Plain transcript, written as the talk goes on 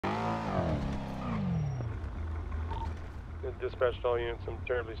Dispatch to all units, I'm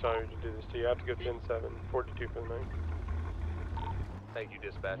terribly sorry to do this to you. I have to go 10-7, 42 for the night. Thank you,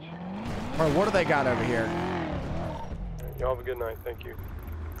 dispatch. Bro, what do they got over here? Y'all have a good night. Thank you.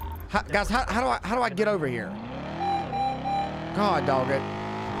 Guys, how do I get over here? God, dog it.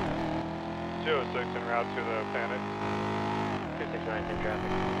 206 en route to the panic. 269 in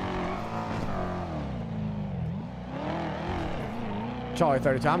traffic. Charlie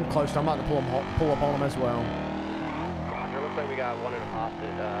 32, I'm close. I'm about to pull up on them as well. It looks like we got one in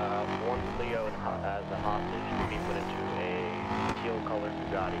hostage, one Leo as a hostage to be put into a teal colored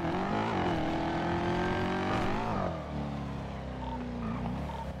Bugatti.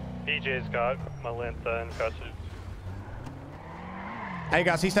 PJ's got Malintha in custody. Hey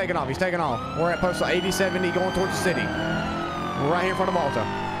guys, he's taking off. He's taking off. We're at postal 8070 going towards the city. We're right here in front of Malta.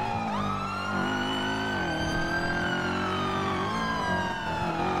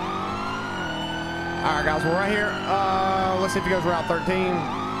 Alright guys, we're right here. Let's see if he goes Route 13.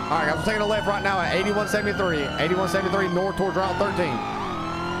 Alright guys, we're taking a left right now at 8173. 8173 north towards Route 13.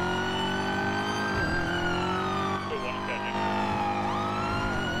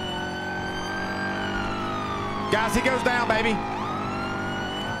 Guys, he goes down, baby.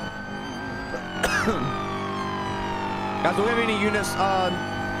 Guys, do we have any units on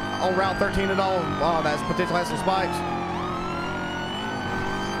Route 13 at all that's potentially has some spikes?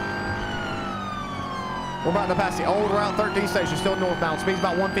 We're about to pass the old Route 13 station, still northbound. Speed's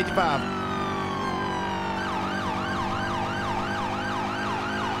about 155.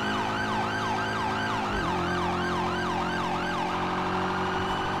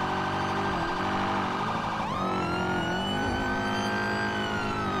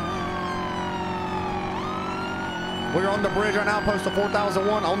 We're on the bridge right now, postal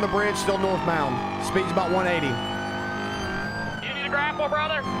 4001 on the bridge, still northbound. Speed's about 180. You need a grapple,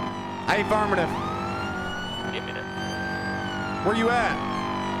 brother? Affirmative. Give me that. Where you at?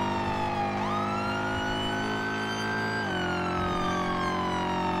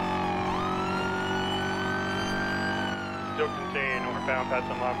 Still continuing northbound past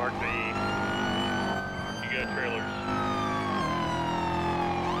the mile mark the E. You got trailers.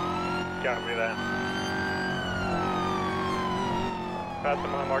 Copy that. Past the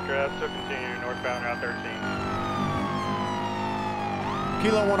mile marker F, still continuing northbound Route 13.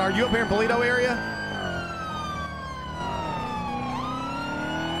 Kilo 1, are you up here in Polito area?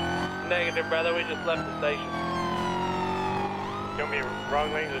 Negative, brother. We just left the station. Gonna be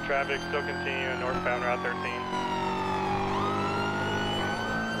wrong lanes of traffic, still continuing northbound Route 13.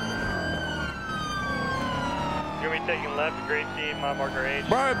 You're gonna be taking left to Great C, mile marker H.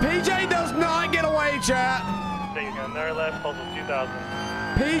 Bro, PJ does not get away, chat. Taking another left, postal 2000.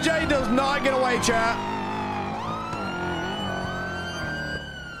 PJ does not get away, chat.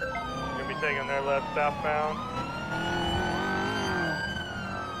 Gonna be taking their left southbound.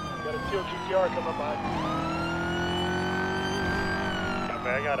 Got a teal GTR coming by. Copy,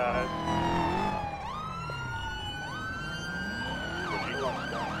 I got eyes.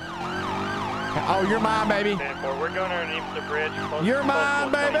 Oh, you're mine, baby. We're going underneath the bridge. You're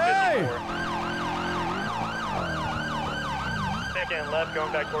mine, baby. Second left,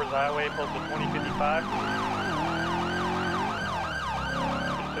 going back towards the highway, postal 2055.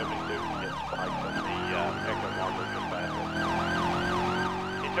 272 gets spiked on the echo marker just past us.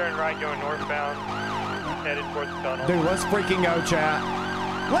 He turned right, going northbound, headed towards the tunnel. Dude, let's freaking go, chat.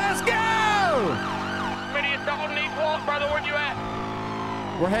 Let's go! Smitty, it's Dalton East Walk, brother. Where you at?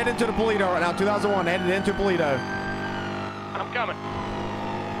 We're heading to the Polito right now, 2001, headed into Polito. I'm coming.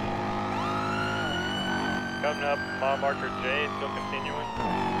 Coming up, mile marker J, still continuing.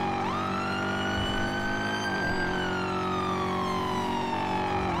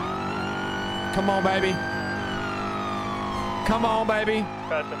 Come on, baby. Come on, baby.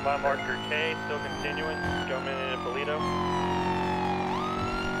 Passing mile marker K, still continuing. Coming into Polito.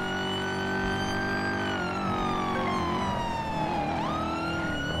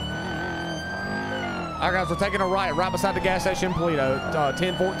 All right, guys, we're taking a right beside the gas station in Polito,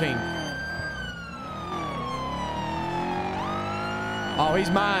 1014. Oh,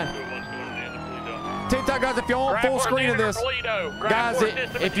 he's mine. TikTok, guys, if you want full screen of this, guys,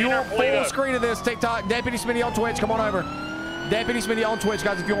 if you want full screen of this, TikTok, Deputy Smitty on Twitch, come on over. Deputy Smitty on Twitch,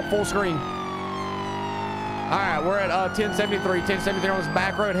 guys, if you want full screen. All right, we're at 1073 on this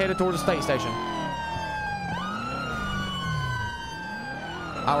back road headed towards the state station.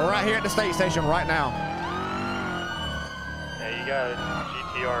 We're right here at the state station right now. Yeah, you got it.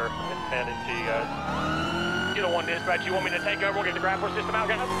 GTR handed to you guys. You're the one dispatch. You want me to take over? We'll get the grapple system out,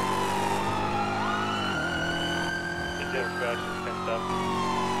 guys. The dispatch is 10-7.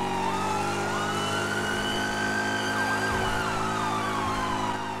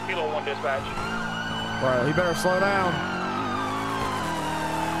 Kilo 1 dispatch. Bro, he better slow down.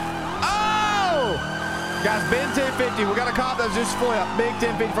 Oh! Guys, bend 1050. We got a cop that's just flipped. Big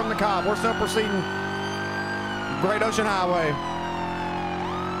 10 feet from the cop. We're still proceeding. Great Ocean Highway.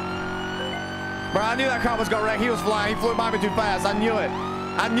 Bro, I knew that cop was going to wreck. He was flying. He flew by me too fast. I knew it.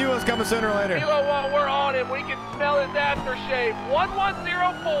 I knew it was coming sooner or later. Kilo 1, we're on him. We can smell his aftershave.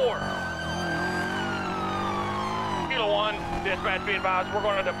 1104. Kilo 1, dispatch be advised. We're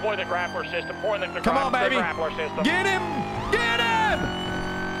going to deploy the grappler system. Come on, baby. Grappler system. Get him! Get him!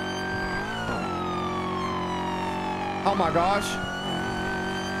 Oh my gosh.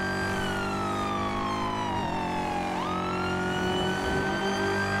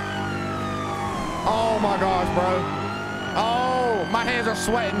 Oh my gosh, bro. Oh, my hands are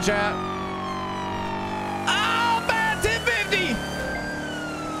sweating, chat. Oh, bad 1050.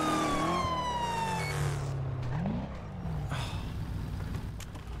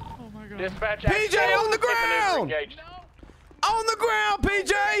 Oh my God. Dispatch PJ on the ground. On the ground,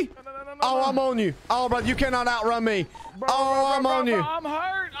 PJ. Oh, I'm on you. Oh, brother, you cannot outrun me. Oh, I'm on you. I'm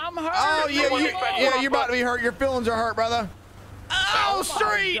hurt. Oh, yeah, you're about to be hurt. Your feelings are hurt, brother. Oh,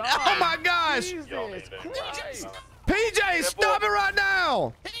 street. Oh, my gosh. PJ, stop it right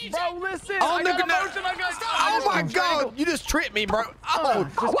now. Bro, listen. On the ground. Oh, my God. You just tripped me, bro. Oh,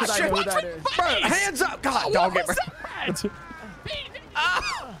 what shit? Bro, hands up. God, dog it, bro. Is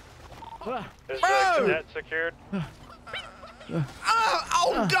the cadet secured?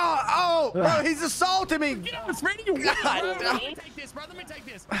 Oh, God. Oh, bro, he's assaulting me. Smitty, you God, let me take this, bro. Let me take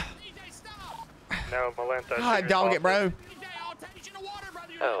this. PJ, stop. No, Malenta. God, dog it, bro. PJ, I'll take you in the water,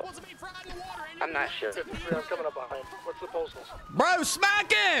 brother. You're supposed to be fried in the water. I'm not sure. I'm coming up behind. What's the postals? Bro,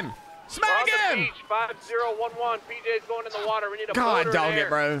 smack him. Smack We're on him. the beach, 5011. PJ's going in the water. We need a God, floater dog there. it,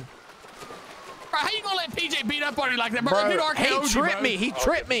 bro. Bro, how you gonna let PJ beat up on you like that, bro? Bro, Dude, he tripped me. He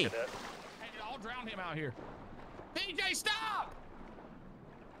tripped me. Hey, I'll drown him out here. PJ, stop!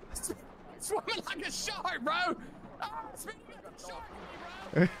 Swimming like a shark, bro. Oh, Smitty got the shark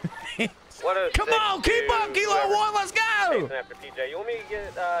in me, bro. Come on, keep up, Kilo 1. Let's go. After PJ, you want me to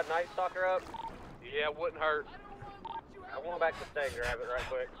get Night Stalker up? Yeah, it wouldn't hurt. I want back to stay. Grab it right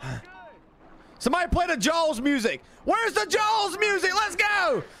quick. Somebody play the Jaws music. Where's the Jaws music? Let's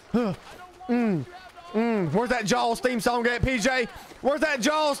go. Where's that Jaws theme song at, PJ? Where's that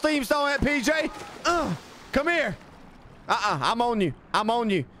Jaws theme song at, PJ? Come here. I'm on you. I'm on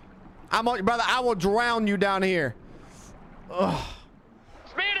you. I'm on you, brother. I will drown you down here. Ugh.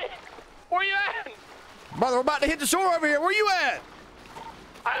 Smitty, where you at? Brother, we're about to hit the shore over here. Where you at?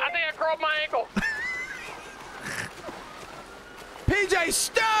 I think I crawled my ankle. PJ,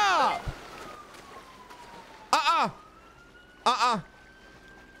 stop!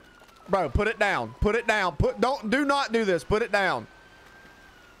 Bro, put it down. Put it down. Do not do this. Put it down.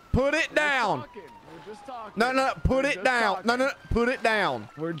 Put it down. We're just talking. No, put it down. No, put it down.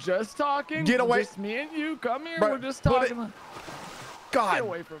 We're just talking. Get away. Just me and you. Come here. Bro, we're just talking. God. Get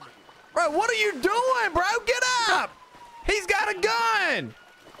away from me. Bro, what are you doing, bro? Get up. He's got a gun.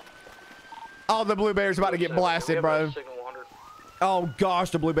 Oh, the Blue Bear's about to get blasted, bro. Oh, gosh,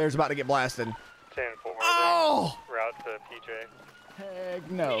 the Blue Bear's about to get blasted. 10-4. Oh. Route to PJ. Heck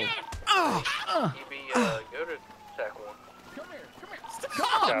no. You go to Tech 1. Come here. Come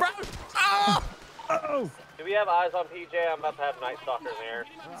on, bro. Oh. Do we have eyes on PJ? I'm about to have Night Stalker in there.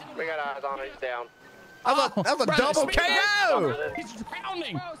 We got eyes on him. He's down. That was a brother, double Smitty, KO. He's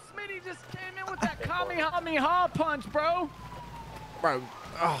drowning. Bro, Smitty just came in with that Kamehameha punch, bro. Bro,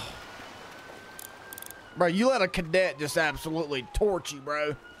 bro, you let a cadet just absolutely torch you,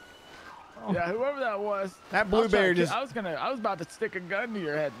 bro. Yeah, whoever that was. That Blue Bear just. I was about to stick a gun to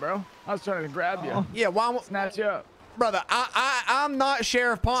your head, bro. I was trying to grab you. Yeah, why? Snatch you up. Brother, I'm not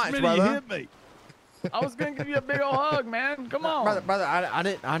Sheriff Ponce, Smitty, brother. you hit me. I was gonna give you a big old hug, man. Come on. Brother, I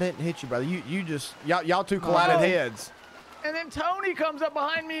didn't hit you, brother. You just y'all two collided heads. And then Tony comes up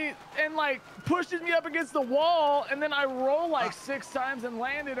behind me and like pushes me up against the wall, and then I roll like 6 times and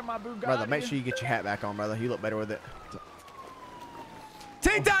landed in my Bugatti. Brother, make sure you get your hat back on, brother. You look better with it.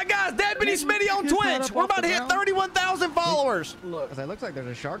 TikTok guys, Deputy Smitty on Twitch. We're about to hit 31,000 followers. Look, it looks like there's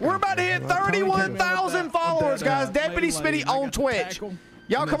a shark. We're about to hit 31,000 followers, guys. Deputy Smitty on Twitch.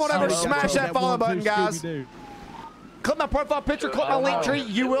 Y'all come on over and smash that follow button, guys. Click my profile picture, click my link tree.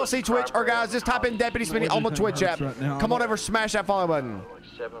 You will see Twitch. Or guys, just type in Deputy Smitty on the Twitch app. Come on over, smash that follow button.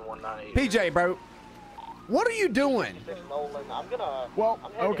 PJ, bro, what are you doing? Well,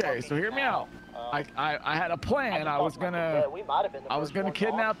 okay, so hear me out. I had a plan. I was gonna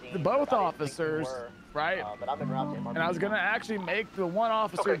kidnap both officers, right? And I was gonna actually make the one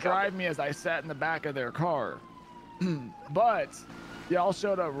officer drive me as I sat in the back of their car. But y'all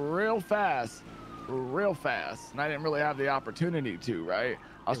showed up real fast, and I didn't really have the opportunity to, right?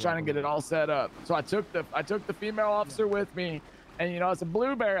 I was trying to get it all set up. So I took the female officer with me, and you know, as a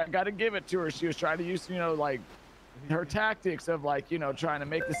blueberry, I got to give it to her. She was trying to use, you know, like her tactics of like, you know, trying to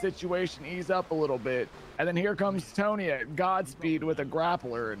make the situation ease up a little bit. And then here comes Tony at Godspeed with a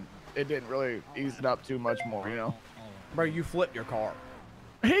grappler, and it didn't really ease it up too much more, you know? Bro, you flipped your car.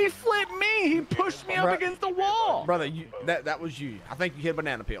 He flipped me. He pushed me up against the wall. Brother, that was you. I think you hit a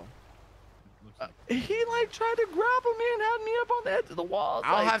banana peel. He like tried to grapple me and had me up on the edge of the wall.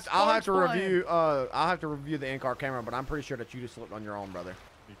 I'll have to review the in-car camera, but I'm pretty sure that you just slipped on your own, brother.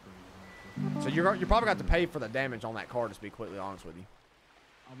 So you're probably got to pay for the damage on that car, to be completely honest with you.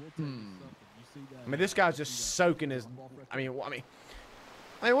 I mean, this guy's just soaking his. I mean,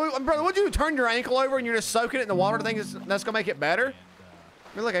 brother, would you turn your ankle over and you're just soaking it in the water? That's gonna make it better.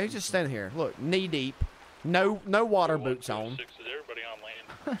 I mean, look, he's just standing here. Look, knee deep, no water boots on. Everybody on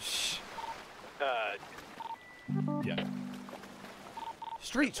land. Yeah.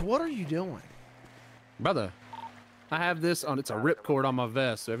 Streets, what are you doing? Brother, I have this on, it's a ripcord on my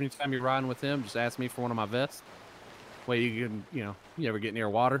vest. So every time you're riding with him, just ask me for one of my vests. Well, you can, you know, you ever get near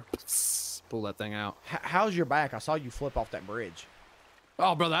water, pull that thing out. How's your back? I saw you flip off that bridge.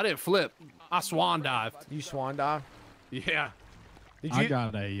 Oh, brother, I didn't flip. I swan dived. You swan dive? Yeah. Did you?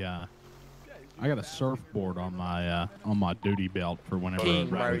 I got a surfboard on my duty belt for whenever I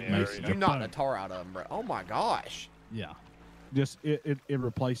ride with Mason. You knocked the tar out of him, bro. Oh my gosh. Yeah. Just it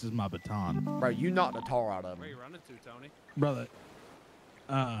replaces my baton. Bro, you knocked the tar out of him. Where are you running to, Tony? Brother.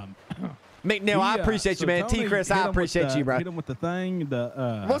 McNeil, I appreciate you, man. T. Chris, I appreciate you, bro. Hit him with the thing.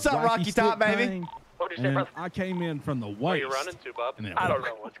 What's up, Rocky Top, baby? Thing, and I came in from the waist. Where you running to, bub? I don't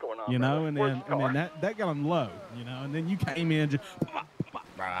know what's going on. You know, and then that got him low. You know, and then you came in just.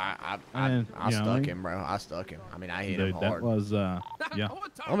 Bro, I stuck him, bro. I stuck him. I mean, I hit him hard. That was yeah.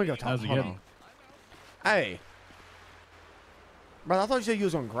 Let me go talk to him. Hey, brother, I thought you said you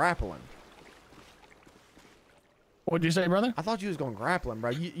was on grappling. What'd you say, brother? I thought you was going grappling,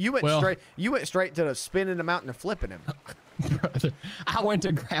 bro. You went straight to the spinning him out and flipping him. Brother, I went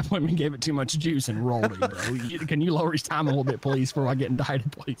to grappling and gave it too much juice and rolled him, bro. Can you lower his time a little bit, please, before I get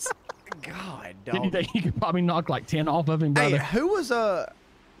indicted, please? God, dog. Did you think you could probably knock like 10 off of him, brother? Hey, who was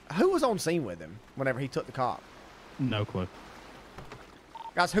on scene with him whenever he took the cop? No clue.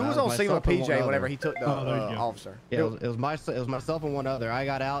 Guys, who was on scene with PJ whenever he took the officer? Yeah, it was myself and one other. I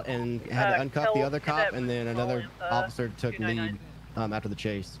got out and had to uncuff the other cop, and then another officer took lead after the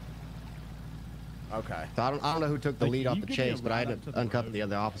chase. Okay. So I don't know who took the lead off the chase, but I had to uncuff the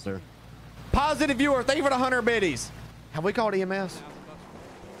other officer. Positive viewer, thank you for the 100 biddies. Have we called EMS?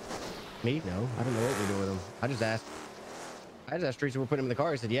 Me? No, I don't know what we're doing with him. I just asked Streets if we're putting him in the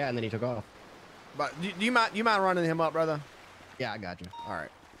car. He said yeah, and then he took off. But do you mind running him up, brother? Yeah, I got you. All right.